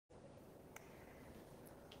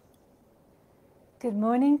Good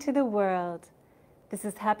morning to the world. This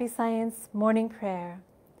is Happy Science Morning Prayer.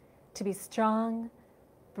 To be strong,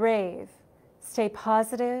 brave, stay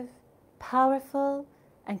positive, powerful,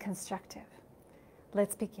 and constructive.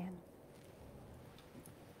 Let's begin.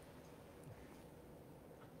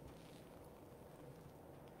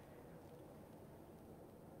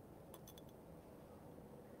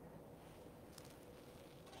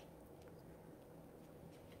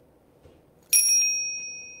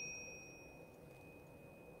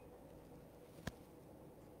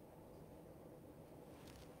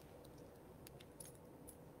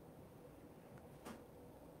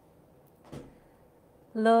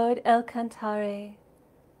 Lord El Cantare,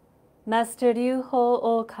 Master Ryuho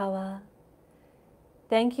Okawa,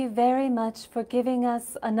 thank you very much for giving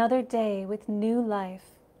us another day with new life,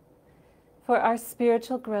 for our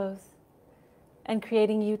spiritual growth, and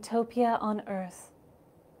creating utopia on earth.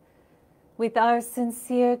 With our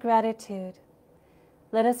sincere gratitude,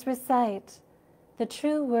 let us recite the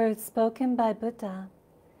true words spoken by Buddha,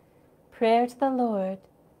 prayer to the Lord,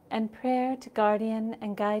 and prayer to guardian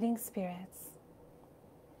and guiding spirits.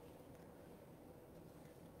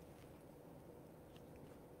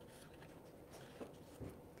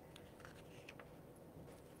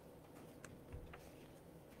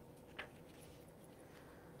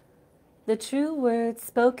 The true words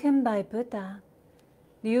spoken by Buddha,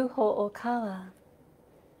 Ryuho Okawa.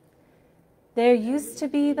 There used to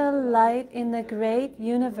be the light in the great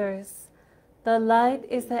universe. The light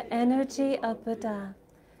is the energy of Buddha.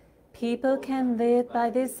 People can live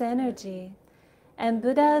by this energy, and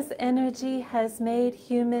Buddha's energy has made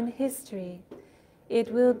human history.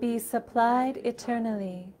 It will be supplied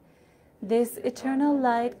eternally. This eternal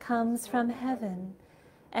light comes from heaven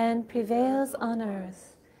and prevails on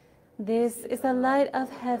earth. This is the light of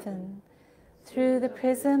heaven. Through the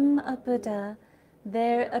prism of Buddha,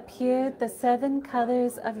 there appeared the 7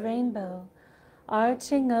 colors of rainbow,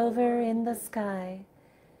 arching over in the sky.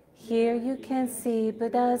 Here you can see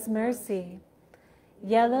Buddha's mercy.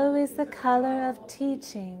 Yellow is the color of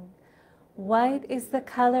teaching. White is the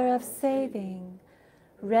color of saving.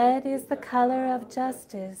 Red is the color of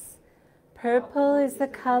justice. Purple is the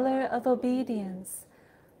color of obedience.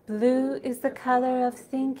 Blue is the color of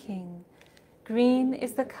thinking. Green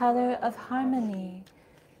is the color of harmony.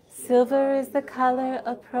 Silver is the color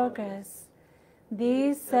of progress.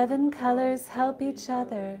 These 7 colors help each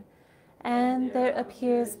other, and there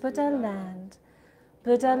appears Buddha land.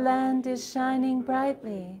 Buddha land is shining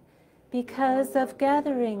brightly because of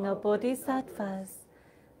gathering of bodhisattvas.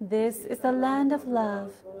 This is the land of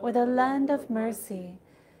love, or the land of mercy.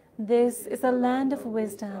 This is the land of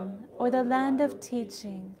wisdom, or the land of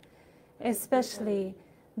teaching. Especially,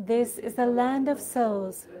 this is the land of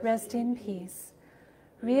souls. Rest in peace.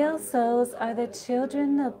 Real souls are the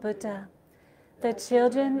children of Buddha. The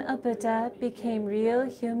children of Buddha became real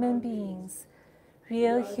human beings.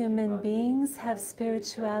 Real human beings have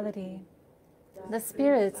spirituality. The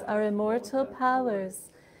spirits are immortal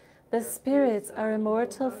powers. The spirits are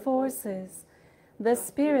immortal forces. The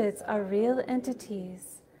spirits are real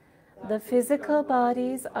entities. The physical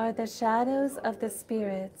bodies are the shadows of the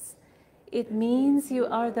spirits. It means you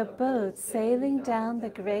are the boat sailing down the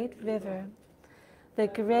great river. The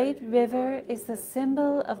great river is the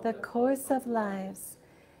symbol of the course of lives.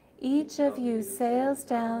 Each of you sails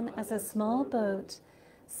down as a small boat,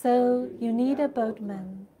 so you need a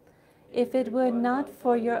boatman. If it were not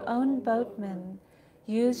for your own boatman,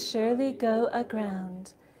 you surely go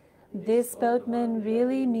aground. This boatman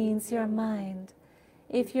really means your mind.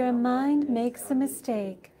 If your mind makes a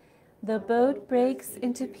mistake, the boat breaks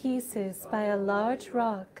into pieces by a large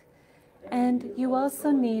rock, and you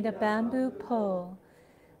also need a bamboo pole.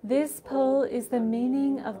 This pole is the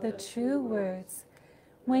meaning of the true words.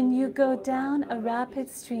 When you go down a rapid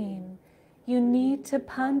stream, you need to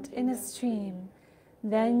punt in a stream.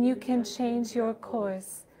 Then you can change your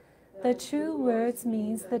course. The true words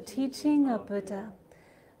means the teaching of Buddha.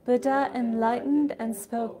 Buddha enlightened and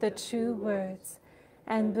spoke the true words,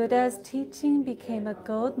 and Buddha's teaching became a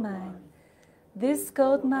gold mine. This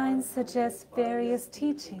gold mine suggests various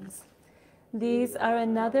teachings. These are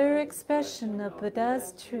another expression of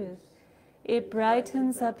Buddha's truth. It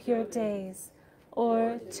brightens up your days,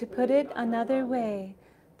 or, to put it another way,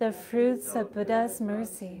 the fruits of Buddha's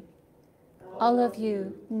mercy. All of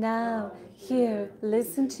you, now, here,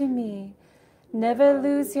 listen to me. Never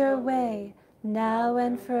lose your way, now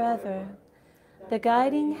and forever. The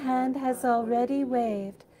guiding hand has already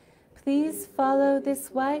waved. Please follow this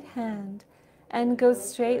white hand and go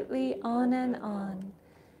straightly on and on.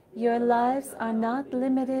 Your lives are not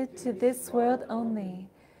limited to this world only.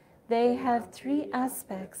 They have 3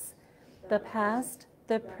 aspects: the past,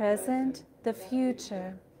 the present, the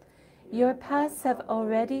future. Your pasts have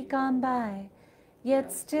already gone by,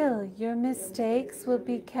 yet still your mistakes will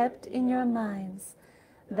be kept in your minds.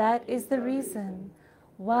 That is the reason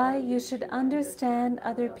why you should understand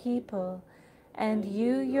other people, and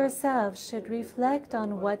you yourself should reflect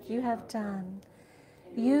on what you have done.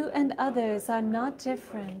 You and others are not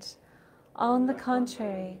different. On the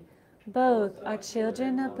contrary, both are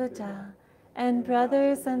children of Buddha and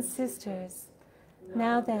brothers and sisters.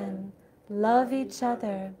 Now then, love each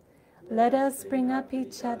other. Let us bring up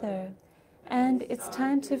each other. And it's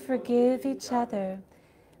time to forgive each other.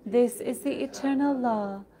 This is the eternal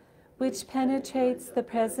law, which penetrates the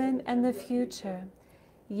present and the future.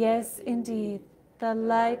 Yes, indeed, the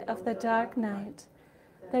light of the dark night.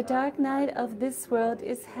 The dark night of this world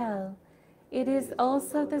is hell. It is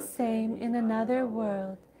also the same in another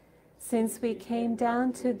world. Since we came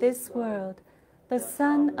down to this world, the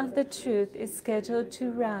sun of the truth is scheduled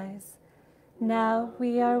to rise. Now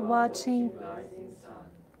we are watching.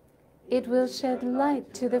 It will shed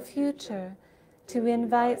light to the future, to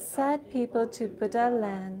invite sad people to Buddha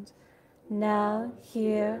land. Now,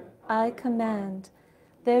 here, I command,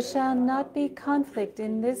 there shall not be conflict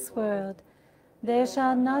in this world. There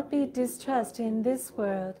shall not be distrust in this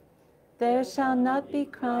world. There shall not be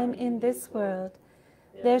crime in this world.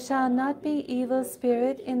 There shall not be evil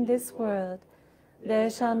spirit in this world. There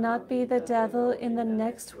shall not be the devil in the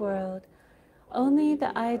next world. Only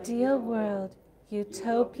the ideal world,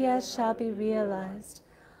 utopia, shall be realized.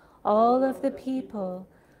 All of the people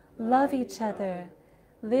love each other,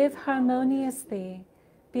 live harmoniously,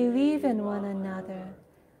 believe in one another.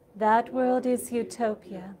 That world is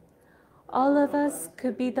utopia. All of us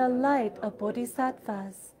could be the light of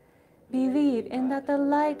bodhisattvas. Believe in that the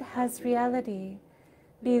light has reality.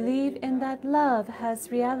 Believe in that love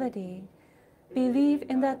has reality. Believe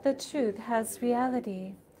in that the truth has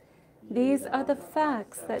reality. These are the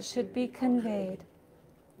facts that should be conveyed.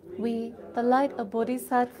 We, the light of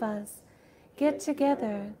bodhisattvas, get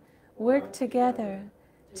together, work together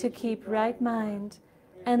to keep right mind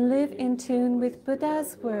and live in tune with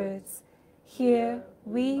Buddha's words. Here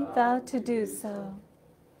we vow to do so.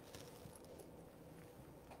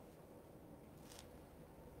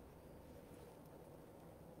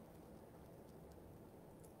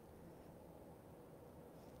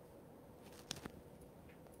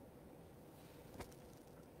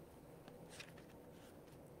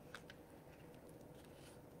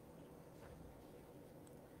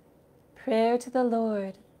 Prayer to the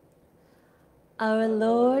Lord. Our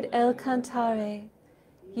Lord El Cantare,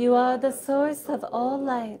 you are the source of all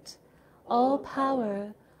light, all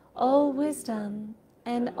power, all wisdom,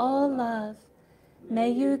 and all love. May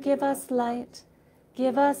you give us light,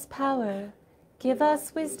 give us power, give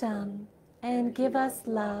us wisdom, and give us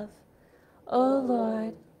love. O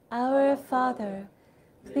Lord, our Father,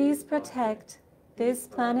 please protect this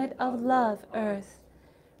planet of love, Earth.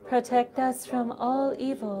 Protect us from all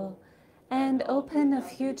evil and open a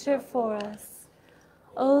future for us.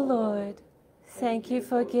 O Lord, thank you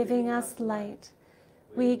for giving us light.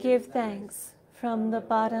 We give thanks from the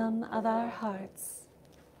bottom of our hearts.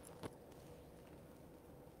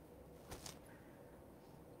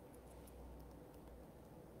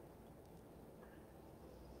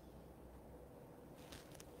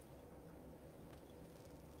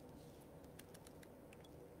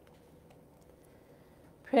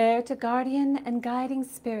 Prayer to guardian and guiding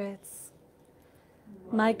spirits.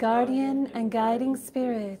 My guardian and guiding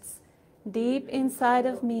spirits, deep inside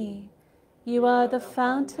of me, you are the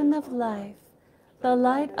fountain of life, the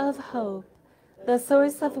light of hope, the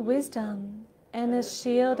source of wisdom, and a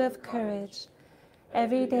shield of courage.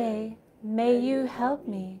 Every day, may you help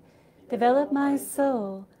me develop my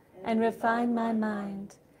soul and refine my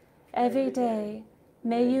mind. Every day,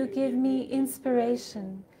 may you give me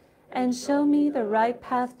inspiration and show me the right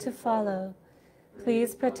path to follow.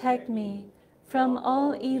 Please protect me from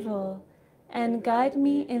all evil and guide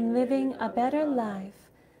me in living a better life.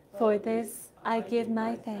 For this I give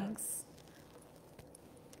my thanks.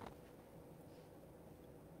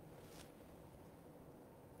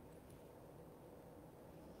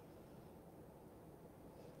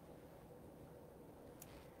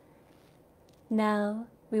 Now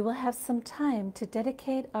we will have some time to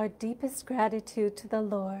dedicate our deepest gratitude to the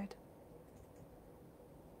Lord.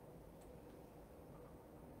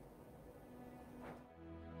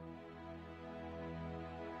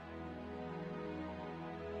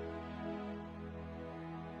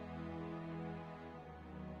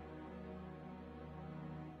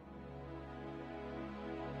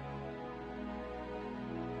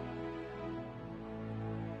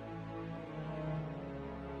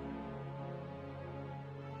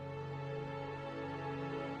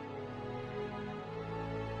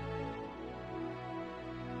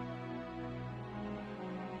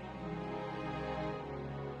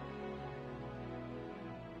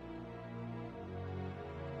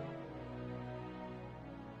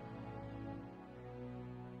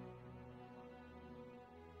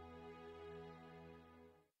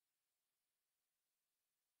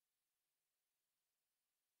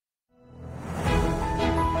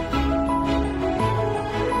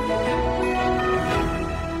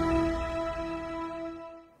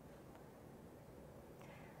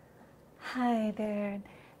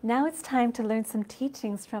 Now it's time to learn some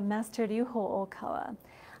teachings from Master Ryuho Okawa.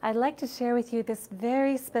 I'd like to share with you this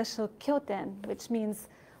very special kyoten, which means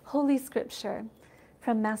Holy Scripture,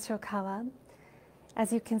 from Master Okawa.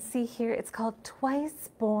 As you can see here, it's called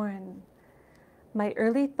Twiceborn, my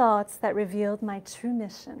early thoughts that revealed my true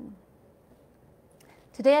mission.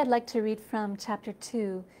 Today I'd like to read from chapter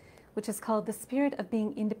 2, which is called The Spirit of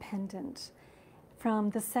Being Independent, from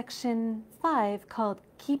the section 5 called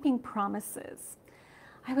Keeping Promises.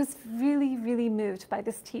 I was really moved by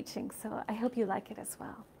this teaching, so I hope you like it as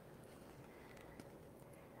well.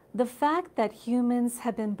 The fact that humans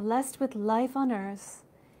have been blessed with life on earth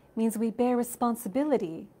means we bear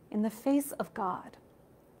responsibility in the face of God.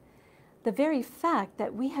 The very fact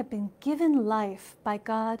that we have been given life by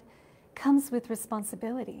God comes with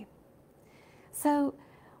responsibility. So,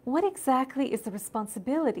 what exactly is the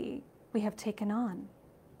responsibility we have taken on?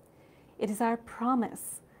 It is our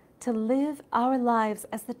promise to live our lives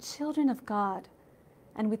as the children of God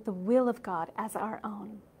and with the will of God as our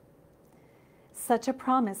own. Such a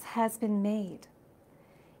promise has been made.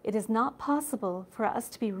 It is not possible for us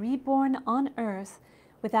to be reborn on earth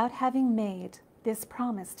without having made this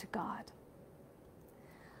promise to God.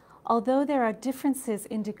 Although there are differences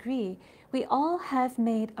in degree, we all have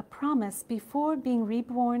made a promise before being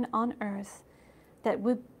reborn on earth that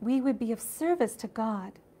we would be of service to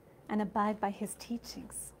God and abide by His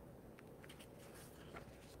teachings.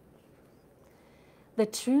 The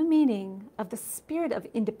true meaning of the spirit of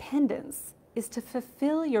independence is to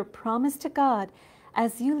fulfill your promise to God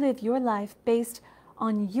as you live your life based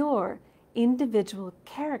on your individual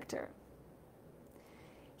character.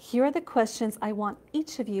 Here are the questions I want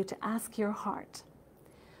each of you to ask your heart.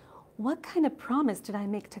 What kind of promise did I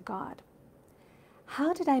make to God?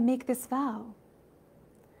 How did I make this vow?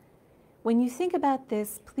 When you think about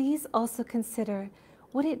this, please also consider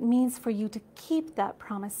what it means for you to keep that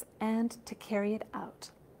promise and to carry it out.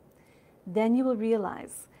 Then you will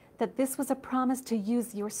realize that this was a promise to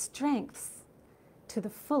use your strengths to the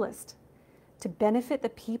fullest to benefit the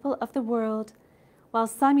people of the world while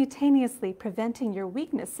simultaneously preventing your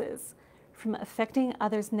weaknesses from affecting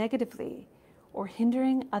others negatively or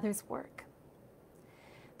hindering others' work.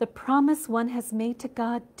 The promise one has made to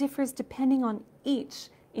God differs depending on each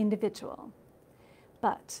individual,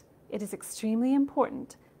 but it is extremely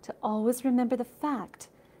important to always remember the fact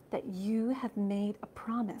that you have made a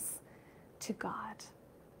promise to God.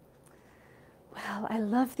 Well, I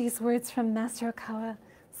love these words from Master Okawa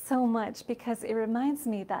so much because it reminds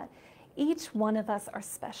me that each one of us are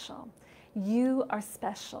special. You are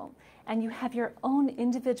special, and you have your own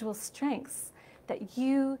individual strengths that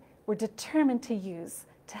you were determined to use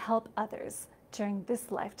to help others during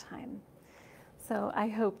this lifetime. So I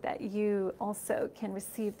hope that you also can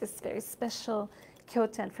receive this very special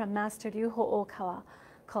kyoten from Master Ryuho Okawa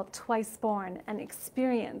called Twiceborn and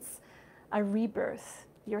experience a rebirth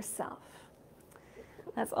yourself.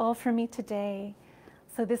 That's all for me today.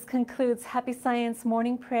 So this concludes Happy Science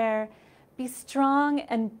Morning Prayer. Be strong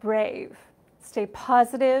and brave. Stay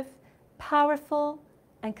positive, powerful,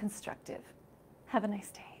 and constructive. Have a nice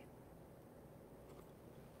day.